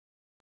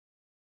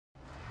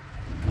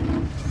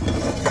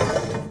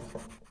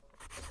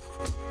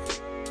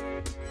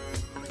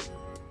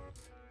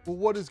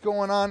What is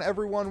going on,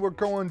 everyone? We're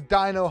going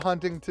dino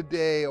hunting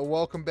today.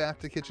 Welcome back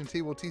to Kitchen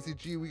Table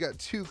TCG. We got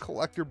 2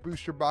 collector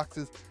booster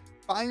boxes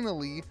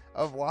finally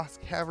of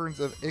Lost Caverns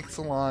of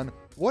Ixalan.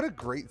 What a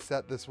great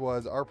set this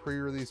was. Our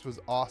pre-release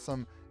was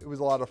awesome. It was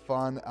a lot of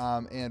fun,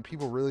 and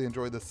people really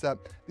enjoyed the set.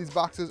 These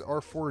boxes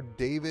are for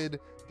David.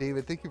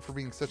 David, thank you for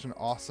being such an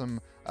awesome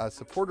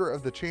supporter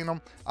of the channel.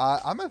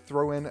 I'm gonna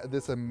throw in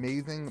this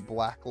amazing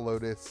Black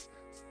Lotus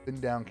spin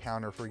down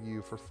counter for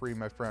you for free,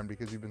 my friend,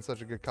 because you've been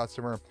such a good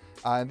customer.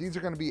 And these are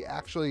going to be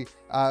actually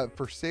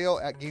for sale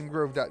at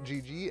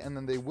gamegrove.gg, and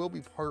then they will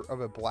be part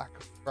of a Black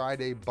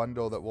Friday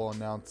bundle that we'll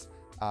announce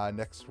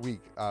next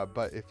week.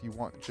 But if you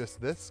want just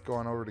this, go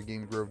on over to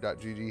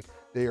gamegrove.gg.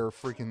 They are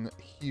freaking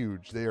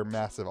huge. They are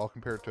massive. I'll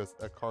compare it to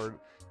a card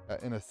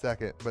in a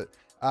second, but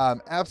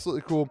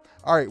absolutely cool.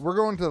 All right, we're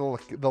going to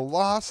the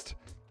Lost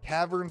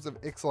Caverns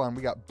of Ixalan.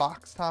 We got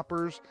box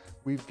toppers.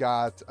 We've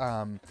got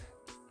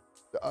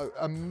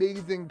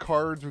amazing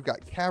cards. We've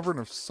got Cavern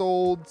of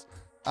Souls,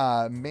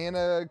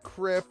 Mana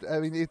Crypt. I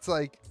mean,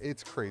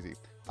 it's crazy.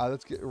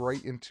 Let's get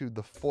right into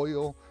the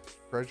foil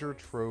treasure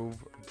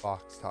trove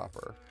box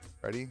topper.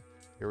 Ready?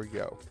 Here we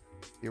go.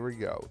 Here we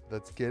go.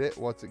 Let's get it.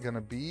 What's it gonna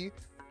be?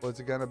 What's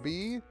it gonna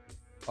be?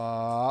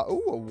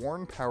 Oh, a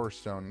Worn Power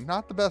Stone.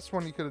 Not the best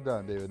one you could have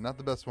done, David. Not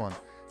the best one.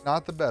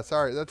 Not the best.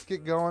 All right, let's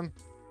get going.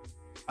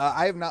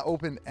 I have not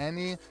opened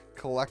any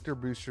collector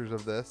boosters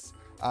of this.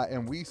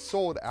 And we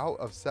sold out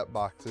of set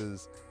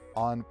boxes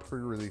on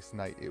pre-release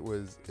night. It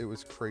was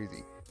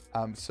crazy.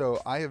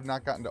 So I have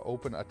not gotten to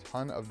open a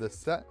ton of this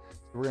set.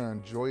 So we're gonna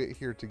enjoy it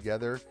here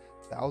together.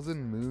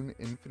 Thousand Moon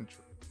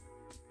Infantry,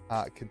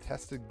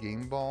 Contested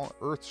Game Ball,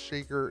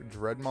 Earthshaker,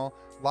 Dreadmaw.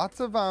 Lots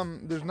of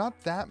there's not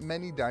that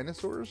many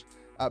dinosaurs,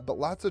 but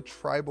lots of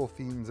tribal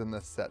themes in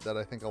this set that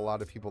I think a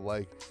lot of people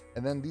like.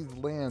 And then these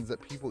lands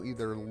that people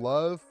either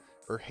love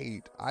or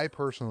hate. I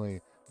personally,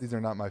 these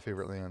are not my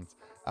favorite lands.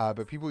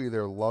 But people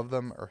either love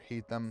them or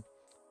hate them.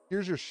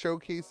 Here's your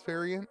showcase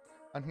variant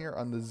on here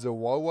on the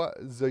Zoyowa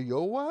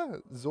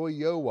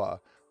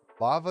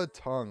Lava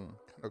Tongue.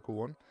 Kind of cool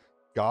one.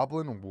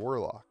 Goblin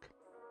Warlock.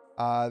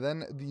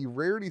 Then the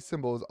rarity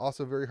symbol is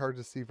also very hard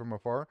to see from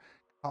afar.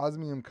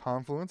 Cosmium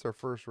Confluence, our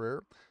first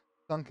rare.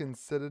 Sunken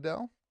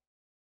Citadel.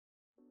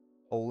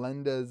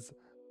 Alenda's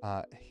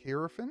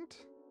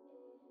Hierophant.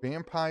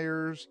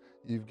 Vampires,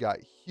 you've got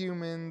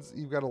humans,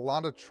 you've got a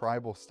lot of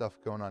tribal stuff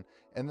going on.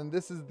 And then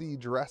this is the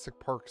Jurassic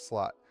Park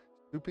slot,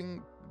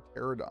 Swooping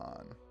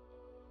Pterodon,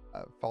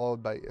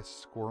 followed by a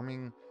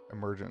Squirming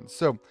Emergence.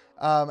 So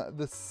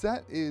the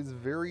set is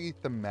very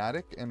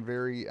thematic and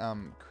very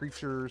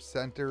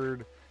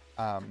creature-centered,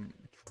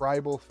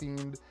 tribal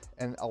themed,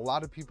 and a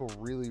lot of people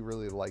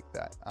really like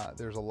that.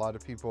 There's a lot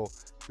of people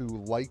who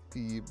like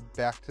the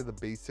back to the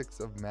basics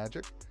of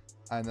Magic.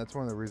 And that's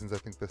one of the reasons I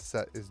think this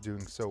set is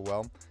doing so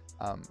well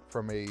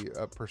from a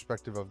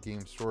perspective of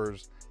game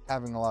stores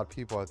having a lot of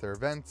people at their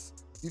events.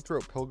 Deep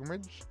Throat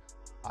Pilgrimage,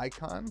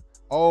 Icon.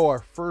 Oh, our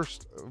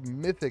first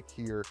mythic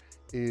here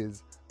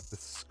is the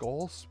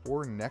Skull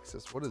Spore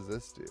Nexus. What does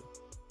this do?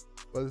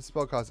 Well, this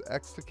spell costs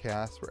X to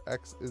cast, where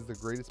X is the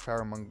greatest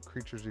power among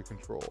creatures you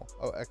control.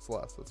 Oh, X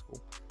less. That's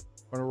cool.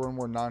 Whenever one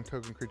more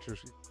non-token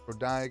creatures will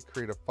die,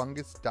 create a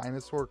fungus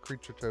dinosaur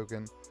creature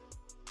token.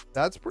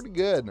 That's pretty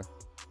good.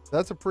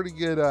 That's a pretty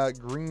good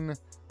green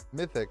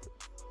mythic.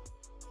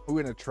 Ooh,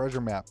 and a treasure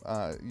map.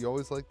 You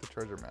always like the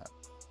treasure map.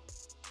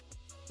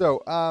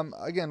 So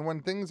again,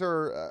 when things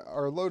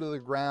are low to the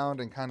ground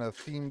and kind of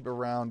themed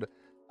around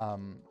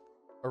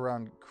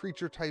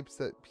creature types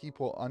that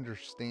people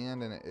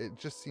understand, and it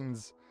just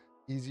seems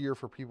easier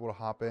for people to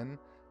hop in,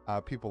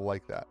 people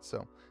like that.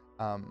 So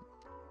I'm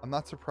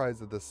not surprised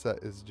that this set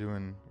is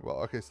doing well.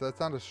 Okay, so that's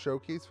not a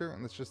showcase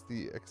variant, that's just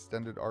the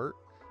extended art.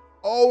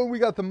 Oh, and we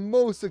got the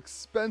most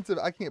expensive,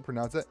 I can't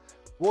pronounce it.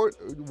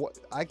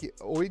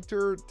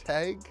 Oiter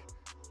Tag,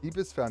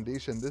 Deepest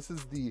Foundation. This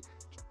is the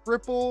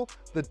triple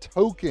the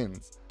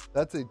tokens.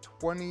 That's a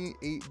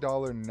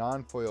 $28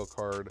 non-foil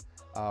card.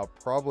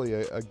 Probably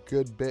a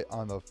good bit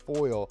on the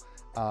foil.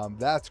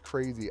 That's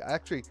crazy.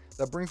 Actually,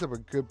 that brings up a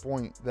good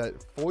point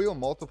that foil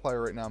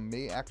multiplier right now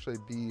may actually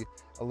be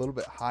a little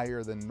bit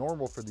higher than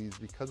normal for these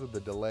because of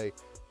the delay.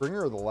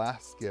 Bringer of the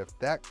Last Gift.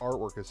 That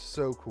artwork is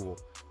so cool.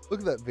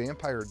 Look at that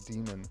vampire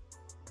demon.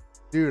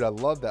 Dude, I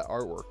love that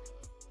artwork.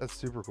 That's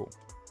super cool.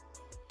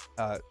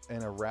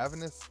 And a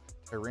Ravenous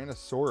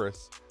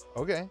Tyrannosaurus.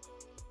 Okay.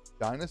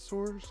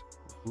 Dinosaurs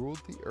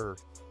ruled the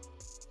earth.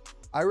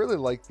 I really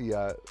like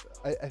the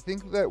I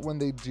think that when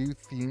they do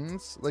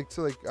themes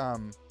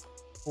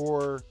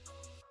for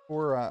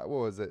what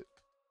was it,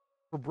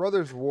 for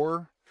Brothers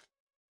War,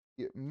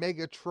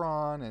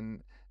 Megatron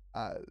and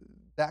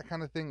that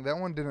kind of thing, that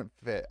one didn't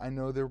fit. I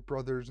know they're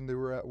brothers and they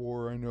were at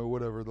war, I know,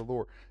 whatever the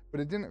lore, but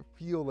it didn't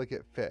feel like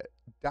it fit.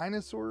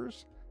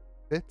 Dinosaurs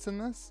fits in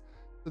this,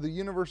 so the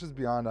Universes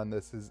Beyond on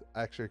this is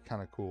actually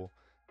kind of cool,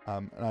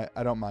 and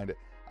I don't mind it.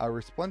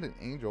 Resplendent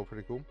Angel,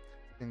 pretty cool.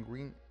 And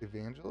Green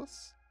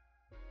Evangelist.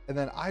 And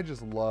then I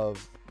just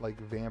love like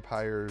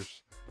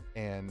vampires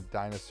and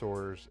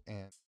dinosaurs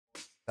and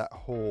that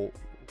whole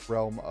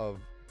realm of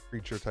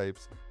creature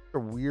types. A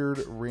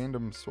weird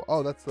random swamp.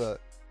 Oh, that's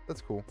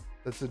cool.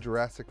 That's the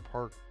Jurassic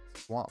Park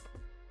swamp.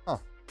 Huh.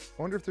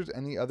 I wonder if there's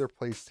any other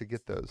place to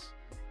get those,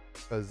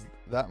 because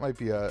that might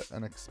be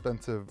an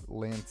expensive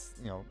land.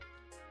 You know,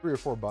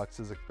 $3 or $4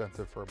 is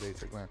expensive for a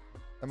basic land.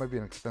 That might be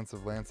an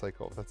expensive land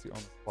cycle if that's the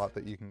only spot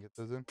that you can get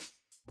those in.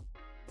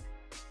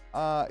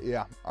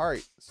 Yeah. All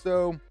right.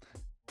 So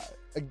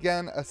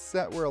again, a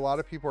set where a lot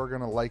of people are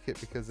going to like it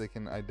because they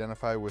can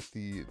identify with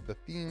the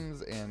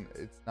themes and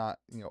it's not,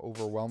 you know,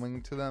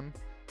 overwhelming to them.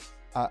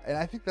 And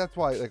I think that's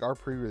why, like, our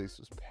pre-release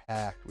was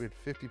packed. We had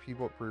 50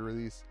 people at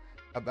pre-release.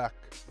 A back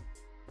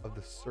of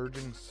the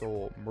Surging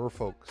Soul,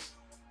 Merfolks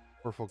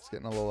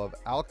getting a little love.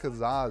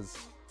 Alcazaz,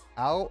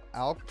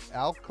 Alcalazaz,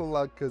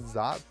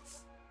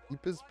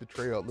 Deepest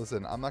Betrayal.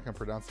 Listen, I'm not gonna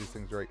pronounce these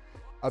things right.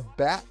 A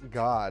Bat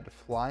God,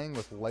 flying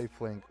with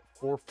lifelink,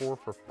 4/4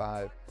 for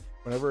 5.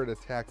 Whenever it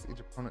attacks,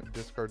 each opponent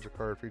discards a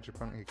card. For each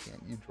opponent who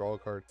can't, you draw a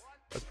card.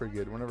 That's pretty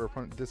good. Whenever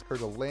opponent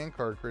discards a land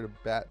card, create a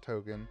bat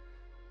token.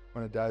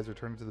 When it dies,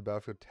 return it to the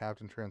battlefield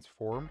tapped and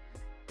transformed.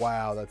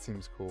 Wow, that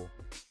seems cool.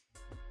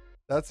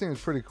 That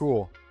seems pretty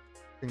cool.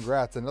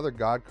 Congrats, another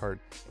god card.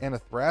 And a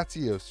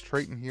Thrasios,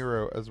 Triton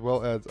Hero, as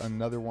well as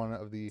another one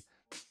of the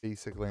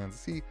basic lands.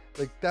 See,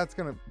 like, that's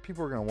gonna,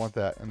 people are gonna want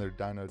that in their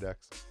dino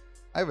decks.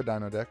 I have a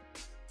dino deck.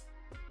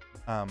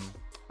 All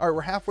right,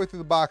 we're halfway through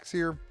the box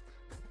here.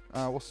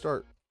 We'll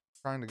start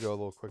trying to go a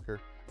little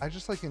quicker. I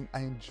just like,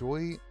 I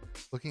enjoy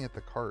looking at the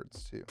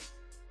cards too.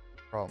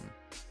 Problem.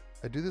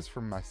 I do this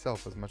for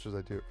myself as much as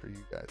I do it for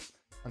you guys.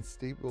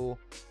 Unstable.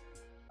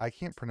 I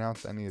can't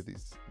pronounce any of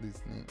these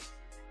names.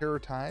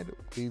 Terrortide,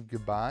 Wave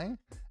Goodbye.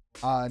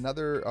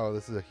 Another, oh,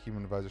 this is a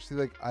human advisor. See,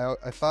 like, I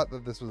thought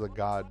that this was a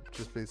god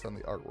just based on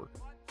the artwork.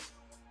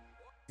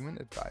 Human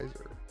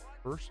advisor,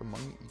 first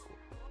among the equal.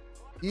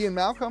 Ian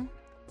Malcolm.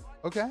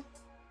 Okay.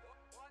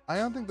 I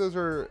don't think those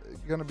are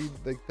gonna be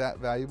like that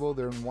valuable.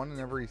 They're in 1 in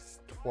every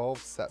 12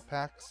 set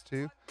packs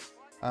too.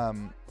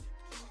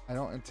 I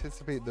don't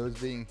anticipate those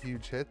being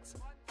huge hits.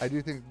 I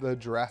do think the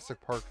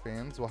Jurassic Park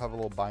fans will have a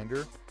little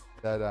binder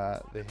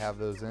that they have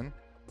those in.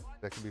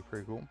 That could be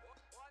pretty cool.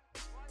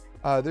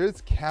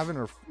 There's Cavern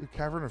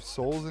of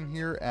Souls in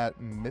here at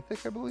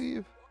Mythic, I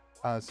believe.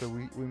 So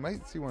we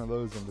might see one of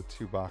those in the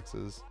 2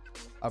 boxes.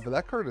 But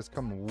that card has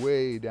come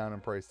way down in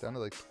price, down to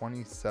like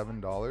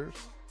 $27.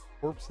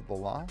 Corpse of the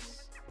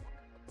Lost,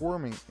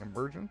 Forming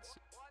Emergence,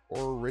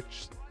 or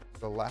Rich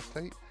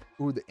Stalactite.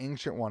 Ooh, the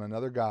Ancient One,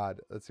 another god.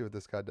 Let's see what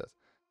this god does.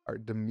 All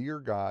right,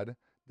 Demir God,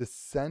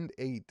 Descend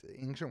 8.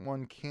 The Ancient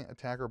One can't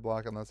attack or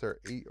block unless there are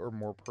 8 or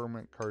more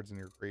permanent cards in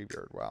your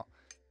graveyard. Wow.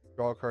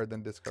 Draw a card,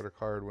 then discard a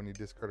card. When you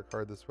discard a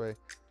card this way,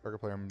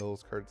 target player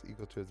mills cards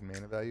equal to his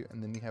mana value,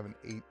 and then you have an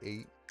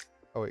 8/8.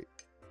 Oh wait,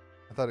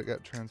 I thought it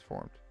got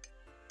transformed.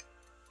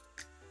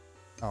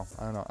 Oh,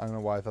 I don't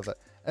know why I thought that.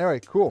 Anyway,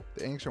 cool.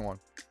 The Ancient One,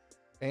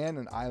 and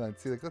an island.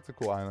 See, like, that's a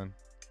cool island.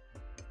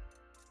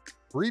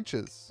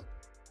 Breaches.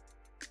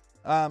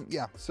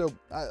 Yeah, so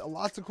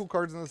lots of cool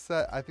cards in this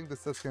set. I think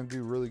this set's gonna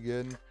do really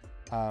good.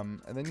 And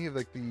then you have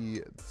like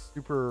the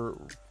super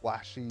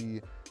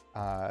flashy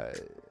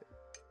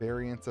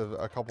variants of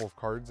a couple of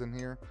cards in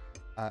here,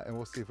 and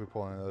we'll see if we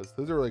pull any of those.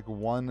 Those are like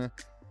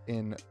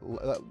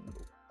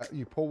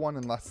you pull one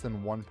in less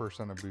than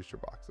 1% of booster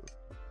boxes,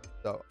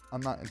 so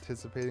I'm not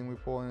anticipating we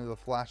pull any of the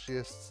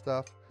flashiest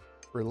stuff.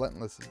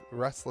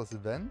 Restless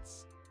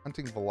Events,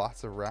 Hunting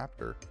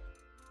Velociraptor.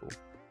 Cool.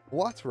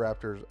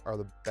 Velociraptors are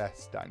the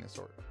best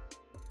dinosaurs.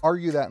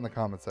 Argue that in the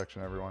comment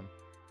section, everyone.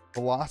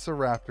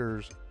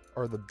 Velociraptors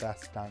are the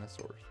best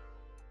dinosaurs.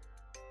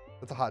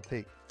 That's a hot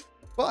take.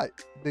 But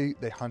they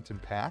hunt in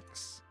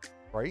packs,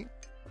 right?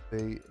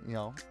 They're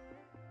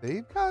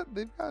tough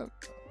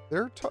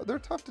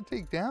to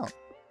take down.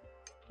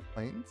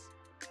 Planes.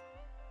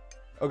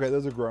 Okay,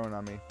 those are growing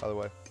on me, by the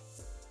way.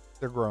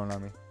 They're growing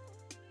on me.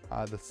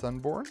 The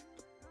Sunborn,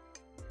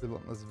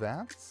 Relentless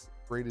Vats,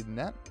 Braided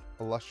Net,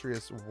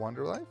 Illustrious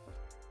Wonderlife,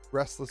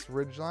 Restless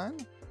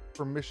Ridgeline,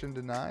 Permission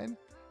Denied,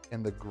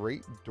 and the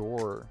Great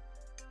Door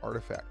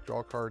artifact. Draw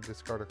a card,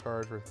 discard a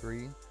card for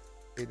 3.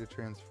 Pay to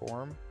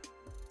transform.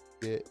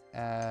 Get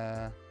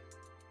add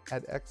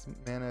X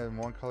mana in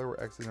 1 color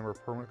where X is the number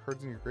of permanent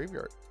cards in your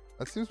graveyard.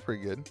 That seems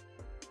pretty good.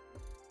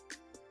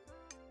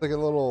 Like a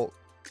little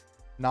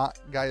not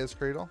Gaia's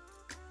Cradle.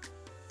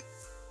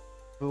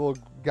 The little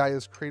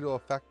Gaia's Cradle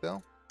effect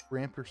though.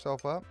 Ramp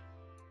yourself up.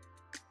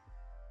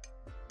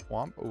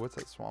 Swamp. Oh, what's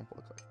that swamp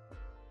look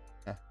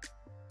like?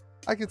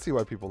 I can see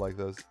why people like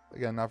those.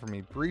 Again, not for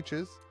me.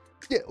 Breaches.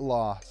 Get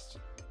Lost.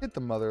 Hit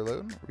the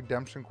Motherlode.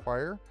 Redemption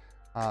Choir.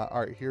 All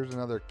right, here's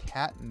another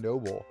Cat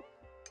Noble.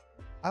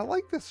 I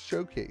like this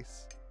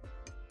showcase.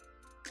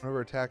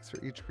 Whenever attacks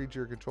for each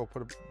creature you control,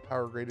 put a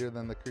power greater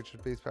than the creature's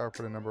base power,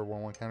 put a number of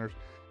 1/1 counters.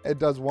 It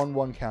does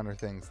 1/1 counter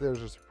things.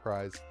 There's a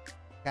surprise.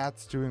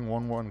 Cat's doing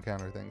 1/1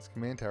 counter things.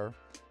 Command Tower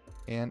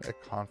and a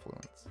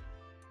Confluence.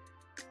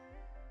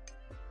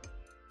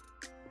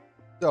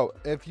 So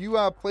if you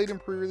played in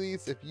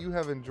pre-release, if you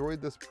have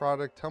enjoyed this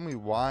product, tell me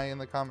why in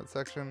the comment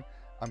section.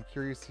 I'm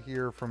curious to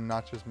hear from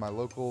not just my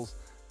locals,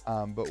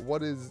 But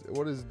what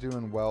is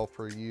doing well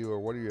for you, or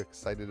what are you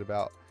excited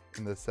about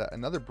in this set?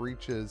 Another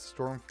Breaches,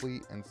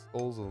 Stormfleet, and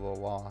Souls of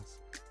the Lost.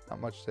 Not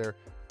much there.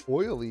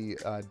 Oily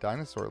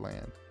Dinosaur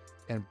Land,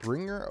 and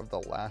Bringer of the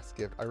Last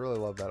Gift. I really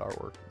love that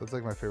artwork. That's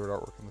like my favorite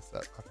artwork in the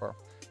set by far.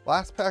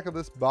 Last pack of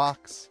this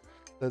box.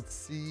 Let's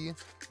see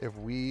if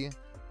we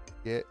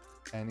get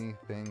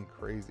anything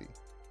crazy.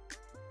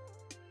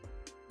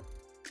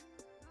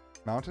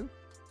 Mountain,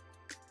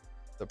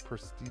 the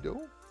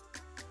Prestido,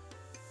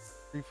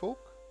 Tree Folk,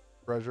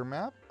 Treasure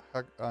Map,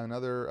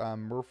 another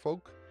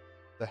Merfolk,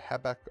 the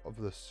Habak of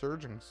the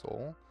Surging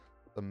Soul,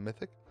 the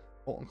Mythic,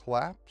 Molten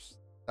Collapse,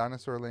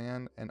 Dinosaur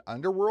Land, and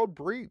Underworld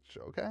Breach.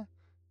 Okay,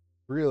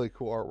 really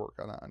cool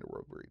artwork on that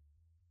Underworld Breach.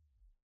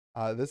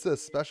 This is a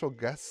special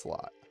guest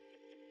slot.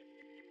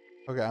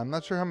 Okay, I'm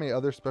not sure how many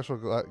other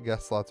special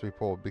guest slots we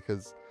pulled,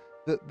 because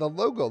the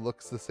logo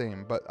looks the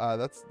same, but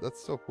that's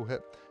still a cool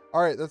hit.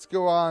 All right, let's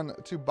go on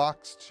to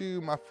box 2,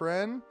 my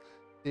friend.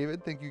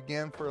 David, thank you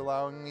again for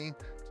allowing me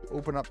to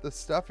open up this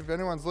stuff. If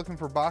anyone's looking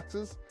for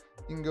boxes,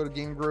 you can go to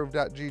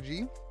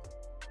gamegrove.gg,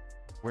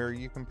 where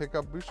you can pick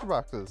up booster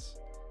boxes.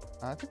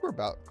 I think we're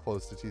about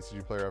close to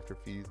TCG Player after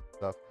fees and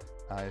stuff.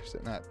 You're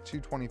sitting at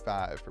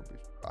 $225 for booster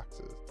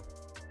boxes.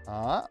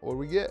 What do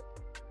we get?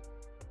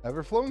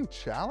 Everflowing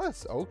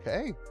Chalice.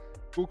 Okay,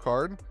 cool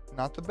card.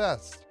 Not the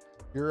best.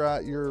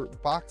 Your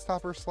box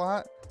topper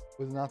slot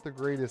was not the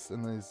greatest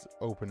in these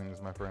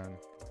openings, my friend.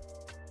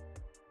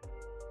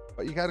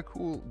 But you got a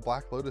cool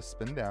Black Lotus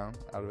spin down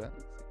out of it.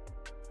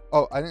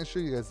 Oh, I didn't show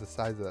you guys the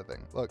size of that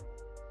thing. Look,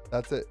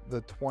 that's it.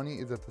 The 20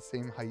 is at the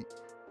same height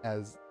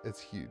as,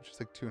 it's huge. It's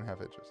like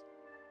 2.5 inches.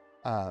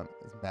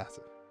 It's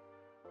massive.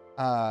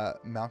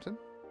 Mountain.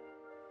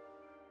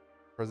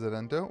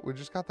 Presidento. We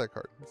just got that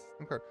card. It's the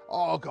same card.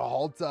 Oh,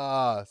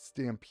 Gahalta.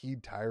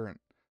 Stampede Tyrant.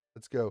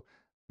 Let's go.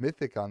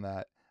 Mythic on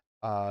that.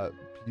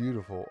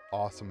 Beautiful,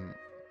 awesome,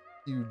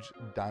 huge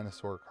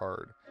dinosaur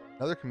card.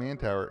 Another command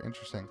tower.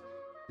 Interesting.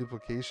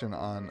 Duplication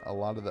on a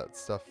lot of that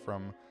stuff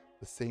from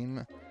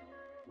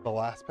the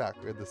last pack.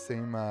 We had the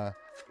same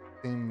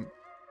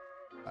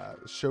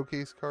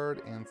showcase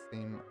card and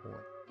same one.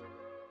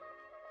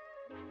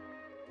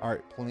 All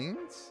right,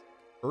 Plains,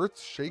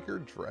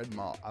 Earthshaker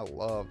Dreadmaw. I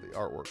love the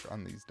artwork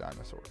on these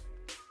dinosaurs.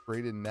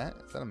 Braided Net.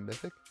 Is that a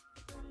mythic?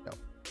 No.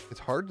 It's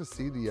hard to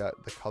see the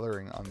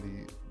coloring on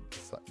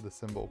the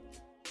symbol.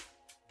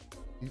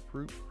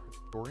 Deeproot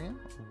Historian.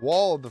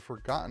 Wall of the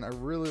Forgotten. I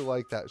really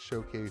like that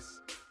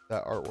showcase,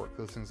 that artwork.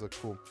 Those things look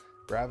cool.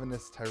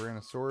 Ravenous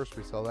Tyrannosaurus.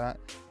 We saw that.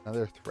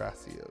 Another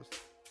Thrasios.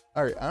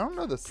 All right, I don't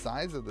know the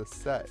size of the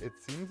set. It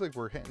seems like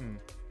we're hitting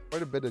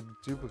quite a bit of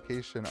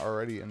duplication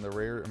already in the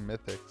rare and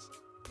mythics.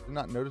 Did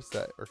not notice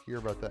that or hear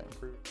about that.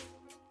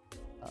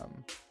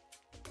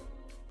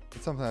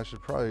 It's something I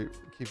should probably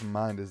keep in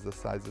mind, is the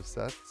size of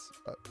sets.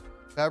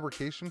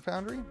 Fabrication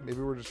Foundry.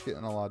 Maybe we're just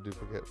getting a lot of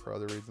duplicate for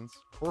other reasons.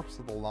 Corpse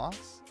of the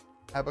Lost.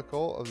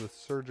 Habakul of the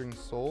Surging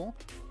Soul.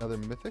 Another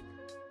mythic.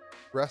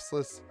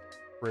 Restless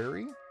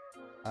Prairie.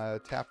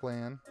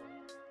 Tapland.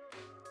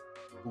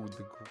 Ooh,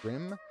 the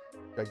Grim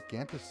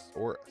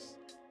Gigantosaurus.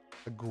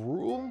 A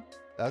Gruul?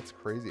 That's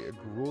crazy. A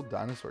Gruul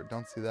dinosaur.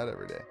 Don't see that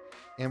every day.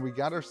 And we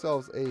got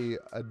ourselves a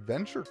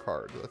adventure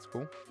card. That's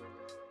cool.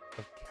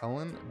 Of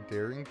Kellen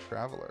Daring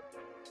Traveler.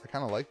 I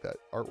kind of like that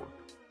artwork.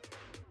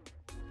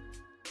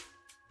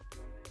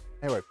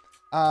 Anyway,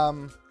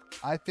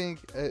 I think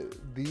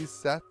these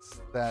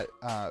sets that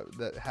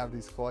have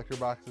these collector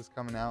boxes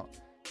coming out,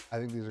 I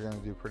think these are going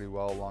to do pretty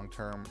well long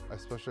term,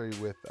 especially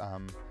with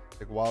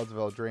like Wilds of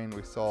Eldraine.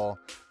 We saw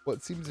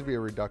what seems to be a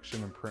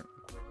reduction in print,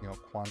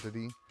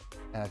 quantity,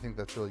 and I think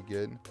that's really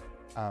good.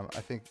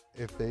 I think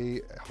if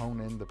they hone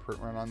in the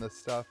print run on this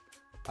stuff,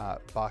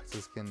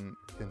 boxes can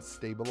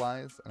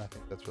stabilize, and I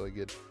think that's really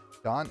good.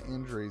 Don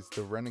Andres,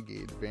 the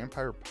Renegade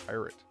Vampire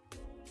Pirate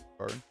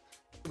card.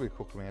 That'll be a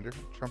cool commander.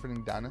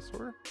 Trumpeting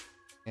Dinosaur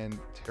and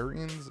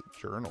Terrian's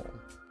Journal.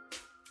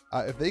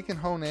 If they can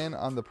hone in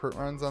on the print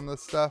runs on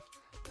this stuff,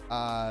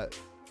 I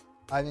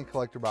think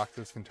collector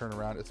boxes can turn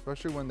around,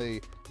 especially when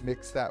they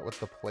mix that with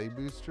the play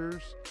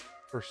boosters.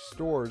 For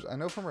stores, I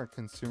know from a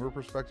consumer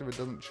perspective it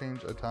doesn't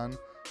change a ton,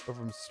 but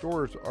from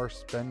stores our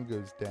spend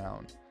goes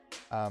down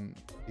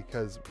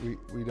because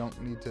we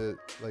don't need to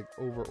like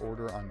over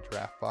order on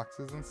draft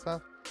boxes and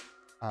stuff,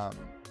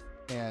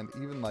 and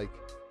even like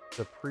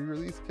the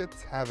pre-release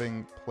kits,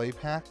 having play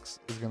packs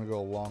is going to go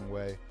a long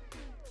way.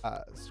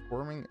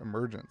 Squirming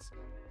Emergence.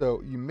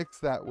 So you mix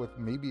that with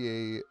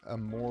maybe a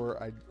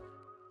more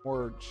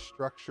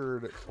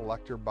structured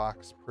collector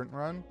box print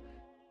run,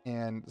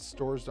 and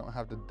stores don't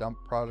have to dump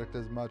product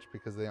as much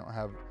because they don't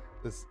have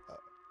this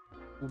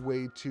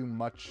way too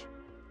much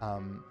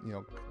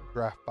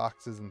draft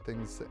boxes and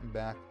things sitting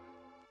back.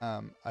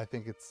 I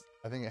think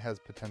it has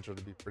potential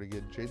to be pretty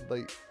good. Jade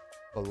Light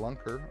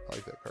Belunker, I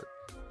like that card.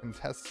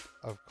 Contest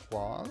of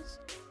Claws,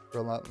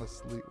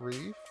 Relentless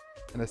Reef,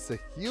 and a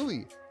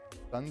Saheeli,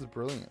 Sun's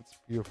Brilliance.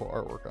 Beautiful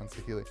artwork on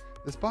Saheeli.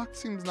 This box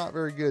seems not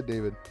very good,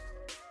 David.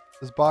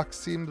 This box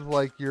seems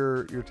like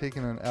you're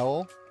taking an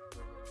L,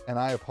 and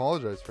I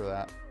apologize for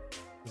that.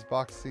 This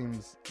box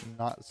seems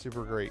not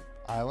super great.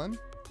 Island,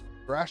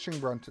 Thrashing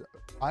Brunt.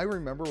 I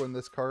remember when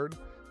this card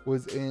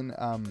was in,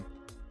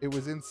 it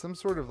was in some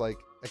sort of like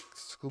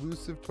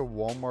exclusive to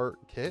Walmart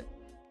kit,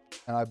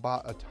 and I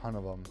bought a ton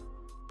of them.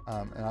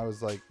 And I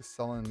was like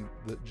selling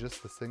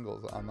just the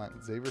singles online.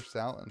 Xavier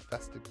Sal,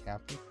 Infested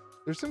Captain.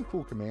 There's some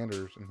cool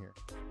commanders in here.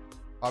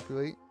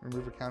 Populate,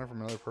 remove a counter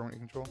from another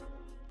permanent control.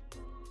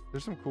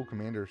 There's some cool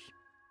commanders.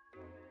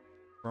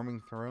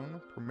 Roaming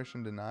Throne,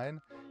 Permission Denied,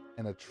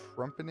 and a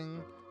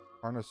Trumpeting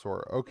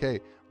Carnosaur. Okay,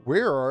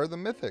 where are the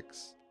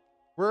mythics?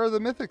 Where are the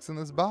mythics in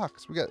this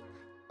box? We got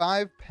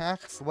 5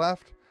 packs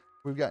left.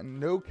 We've got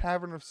no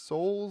Cavern of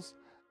Souls.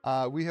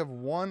 We have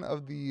one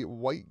of the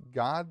white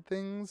god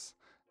things.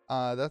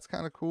 That's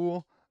kind of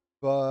cool.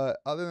 But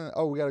other than,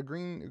 oh, we got a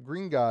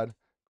green god.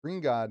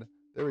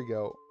 There we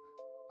go.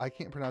 I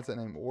can't pronounce that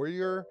name.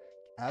 Warrior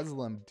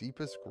Aslam,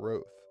 Deepest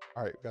Growth.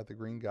 All right, we got the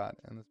green god,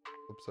 and this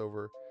flips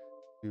over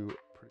to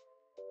pretty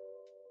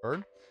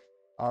card.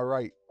 All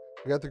right,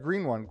 we got the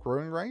green one,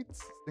 Growing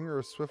Rights, Singer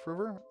of Swift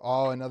River.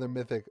 Oh, another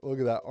mythic. Look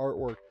at that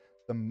artwork.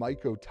 The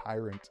Myco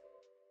Tyrant,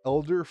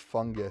 Elder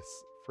Fungus,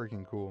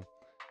 freaking cool.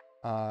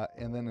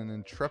 And then an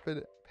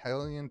Intrepid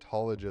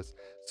Paleontologist.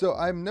 So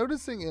I'm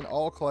noticing in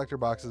all collector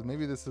boxes,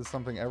 maybe this is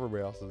something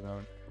everybody else has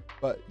known,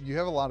 but you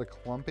have a lot of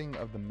clumping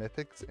of the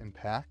mythics in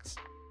packs.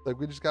 Like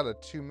we just got a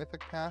 2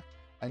 mythic pack.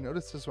 I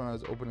noticed this when I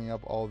was opening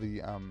up all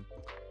the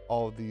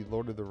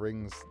Lord of the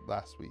Rings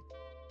last week.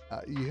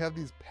 You have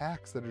these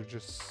packs that are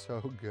just so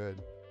good,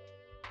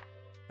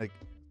 like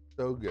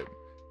so good.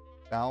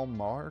 Foul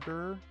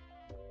Martyr.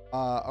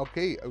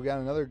 Okay, we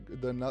got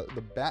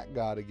the Bat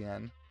God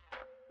again.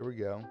 Here we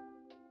go.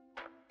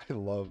 I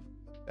love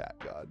Bat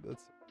God.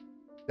 That's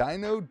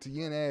Dino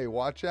DNA.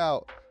 Watch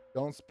out!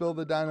 Don't spill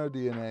the Dino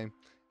DNA.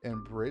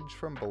 And Bridge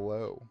from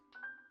Below.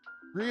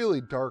 Really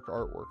dark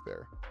artwork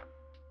there.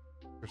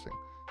 Interesting.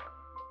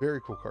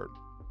 Very cool card.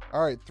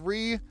 All right,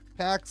 3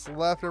 packs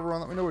left, everyone.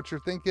 Let me know what you're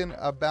thinking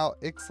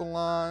about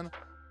Ixalan.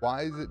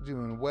 Why is it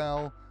doing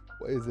well?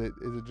 Is it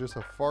just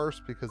a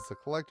farce because the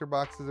collector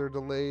boxes are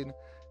delayed?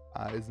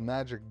 Is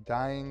Magic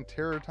dying?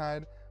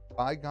 Terrortide,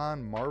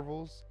 Bygone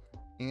Marvels,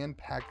 and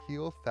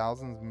Pakhil,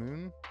 Thousands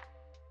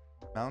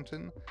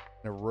Mountain,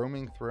 and a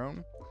Roaming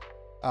Throne.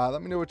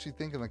 Let me know what you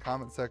think in the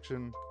comment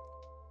section.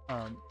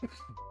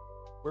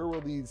 Where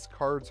will these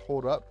cards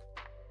hold up?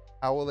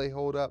 How will they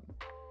hold up?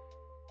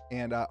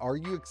 And are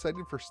you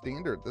excited for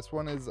Standard? This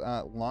one is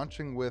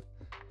launching with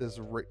this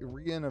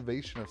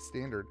re-innovation of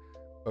Standard.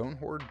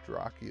 Bonehorde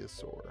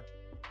Drachiosaur.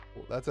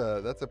 Cool. That's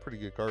a pretty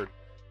good card.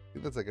 I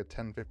think that's like a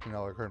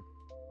 $10-15 card.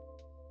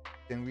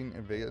 Sanguine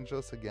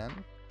Evangelist again.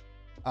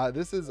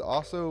 This is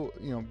also,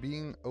 you know,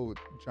 being, oh,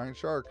 Giant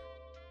Shark.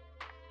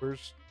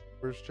 Where's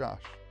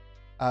Josh?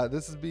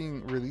 This is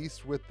being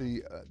released with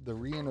the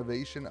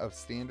re-innovation of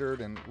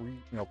Standard and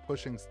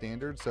pushing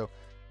Standard. So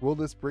will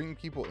this bring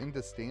people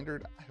into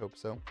Standard? I hope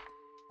so,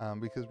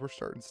 because we're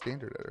starting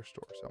Standard at our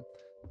store. So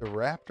the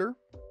Raptor,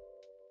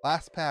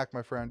 last pack,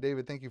 my friend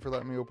David. Thank you for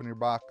letting me open your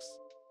box.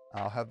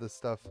 I'll have this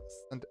stuff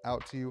sent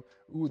out to you.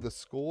 Ooh, the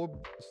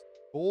Skull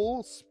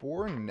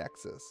Spore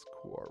Nexus,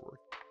 cool artwork.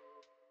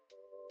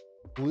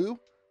 Blue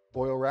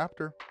Oil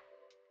Raptor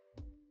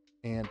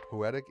and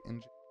Poetic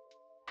Engine.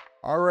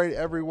 All right,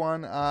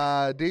 everyone.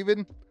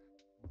 David,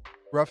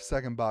 rough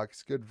second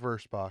box, good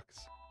first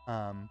box.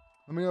 Let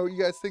me know what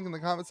you guys think in the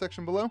comment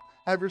section below.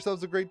 Have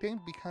yourselves a great day.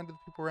 Be kind to the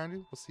people around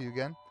you. We'll see you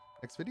again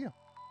next video.